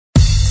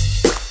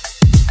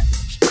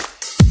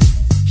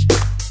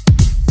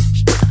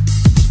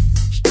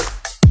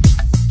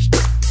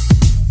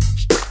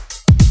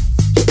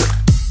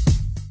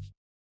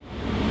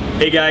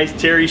Hey guys,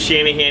 Terry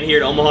Shanahan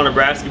here at Omaha,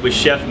 Nebraska with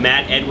Chef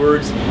Matt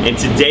Edwards, and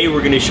today we're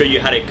going to show you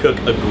how to cook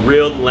a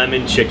grilled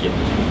lemon chicken.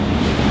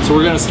 So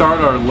we're going to start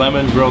our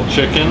lemon grilled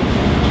chicken.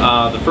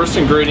 The first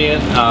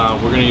ingredient,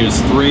 we're going to use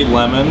 3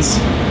 lemons,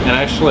 and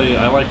actually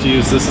I like to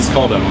use, this is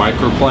called a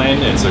microplane.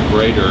 It's a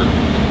grater,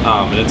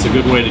 and it's a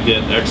good way to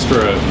get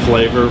extra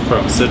flavor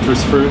from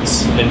citrus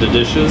fruits into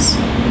dishes.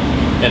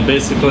 And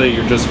basically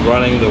you're just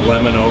running the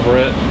lemon over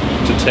it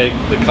to take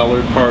the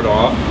colored part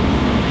off.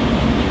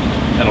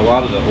 And a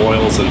lot of the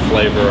oils and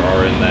flavor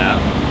are in that.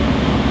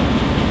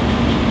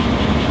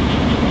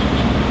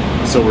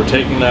 So we're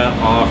taking that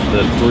off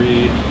the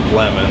 3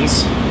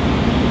 lemons.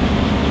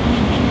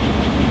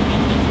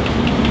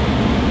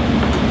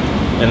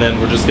 And then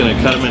we're just going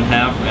to cut them in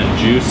half and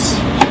juice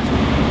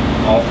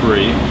all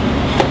 3.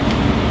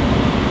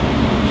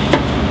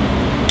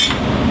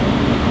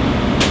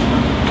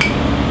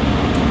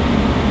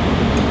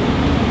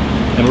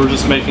 And we're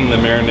just making the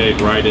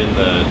marinade right in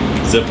the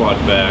Ziploc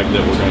bag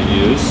that we're going to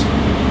use.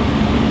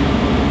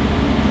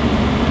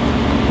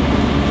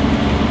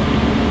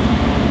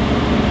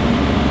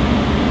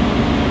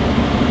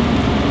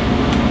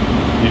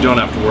 You don't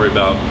have to worry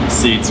about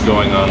seeds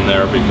going on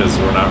there because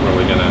we're not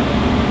really going to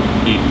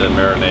eat the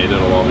marinade.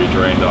 It'll all be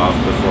drained off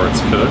before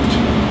it's cooked.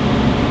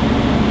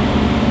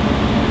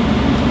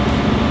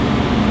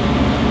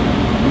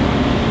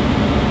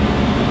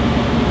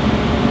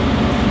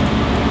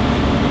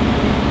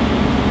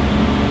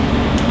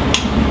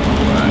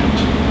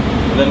 Alright.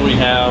 And then we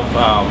have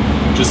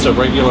just a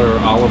regular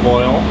olive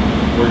oil.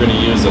 We're going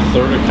to use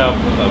 1/3 cup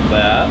of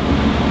that.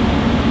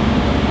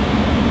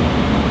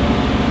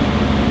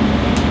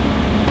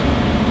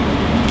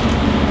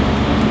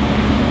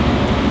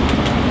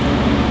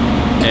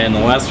 And the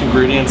last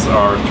ingredients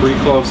are 3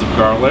 cloves of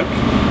garlic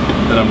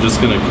that I'm just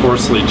going to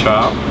coarsely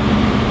chop.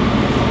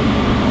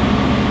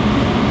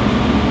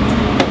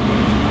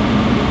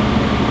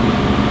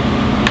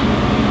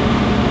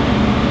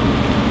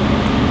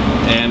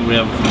 And we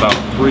have about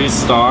 3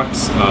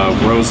 stalks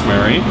of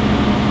rosemary.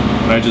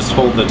 And I just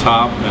hold the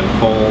top and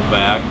pull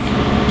back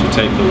to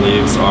take the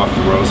leaves off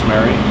the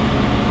rosemary.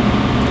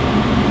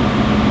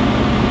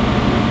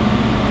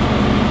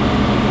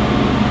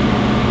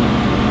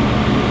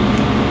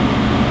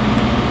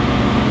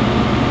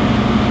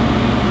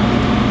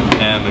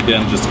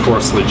 Again, just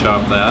coarsely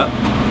chop that.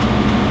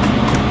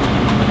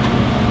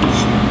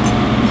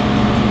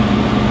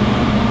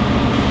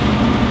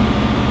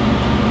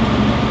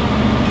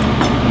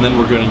 And then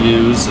we're going to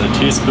use a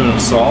teaspoon of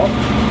salt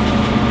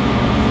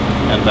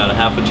and about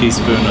 1/2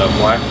 teaspoon of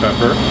black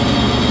pepper.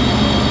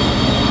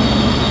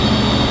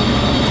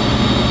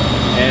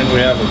 And we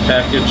have a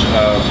package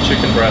of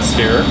chicken breast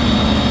here.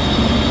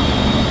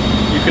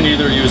 You can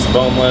either use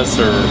boneless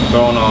or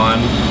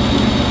bone-on.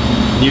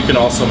 You can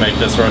also make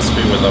this recipe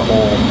with a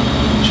whole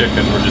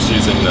chicken. We're just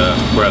using the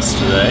breast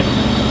today.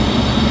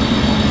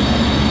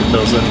 Put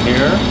those in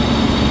here.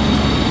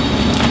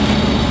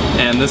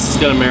 And this is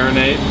going to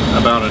marinate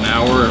about an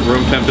hour at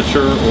room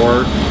temperature,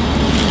 or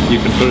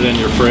you can put it in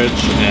your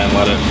fridge and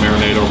let it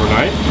marinate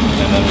overnight,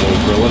 and then we'll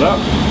grill it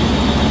up.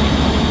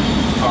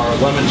 Our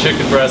lemon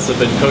chicken breasts have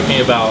been cooking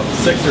about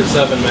 6 or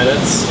 7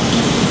 minutes,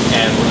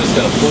 and we're just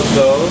going to flip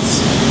those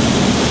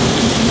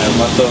and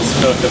let those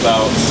cook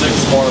about 6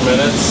 more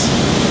minutes.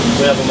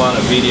 We have them on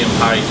a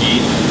medium-high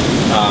heat.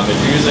 If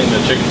you're using the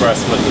chicken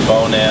breast with the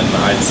bone in,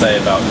 I'd say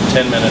about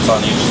 10 minutes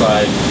on each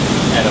side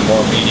and a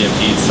more medium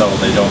heat so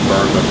they don't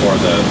burn before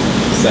the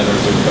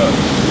centers are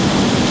cooked.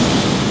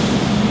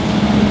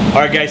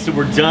 Alright guys, so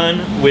we're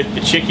done with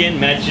the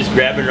chicken. Matt's just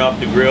grabbing it off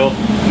the grill.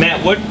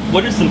 Matt, what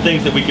are some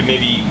things that we can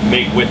maybe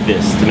make with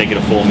this to make it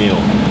a full meal?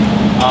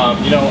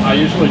 You know, I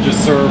usually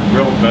just serve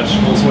grilled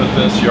vegetables with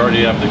this. You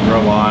already have the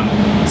grill on,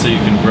 so you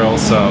can grill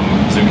some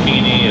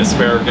zucchini,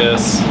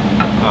 asparagus,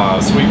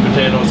 sweet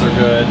potatoes are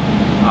good,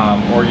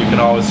 or you can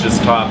always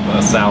just top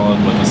a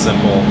salad with a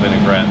simple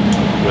vinaigrette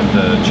with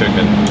the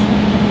chicken.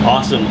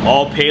 Awesome,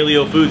 all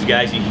paleo foods,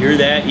 guys. You hear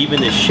that?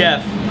 Even the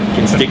chef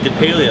can stick to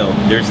paleo.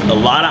 There's a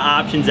lot of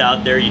options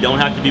out there. You don't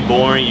have to be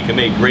boring. You can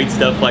make great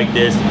stuff like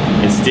this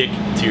and stick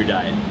to your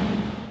diet.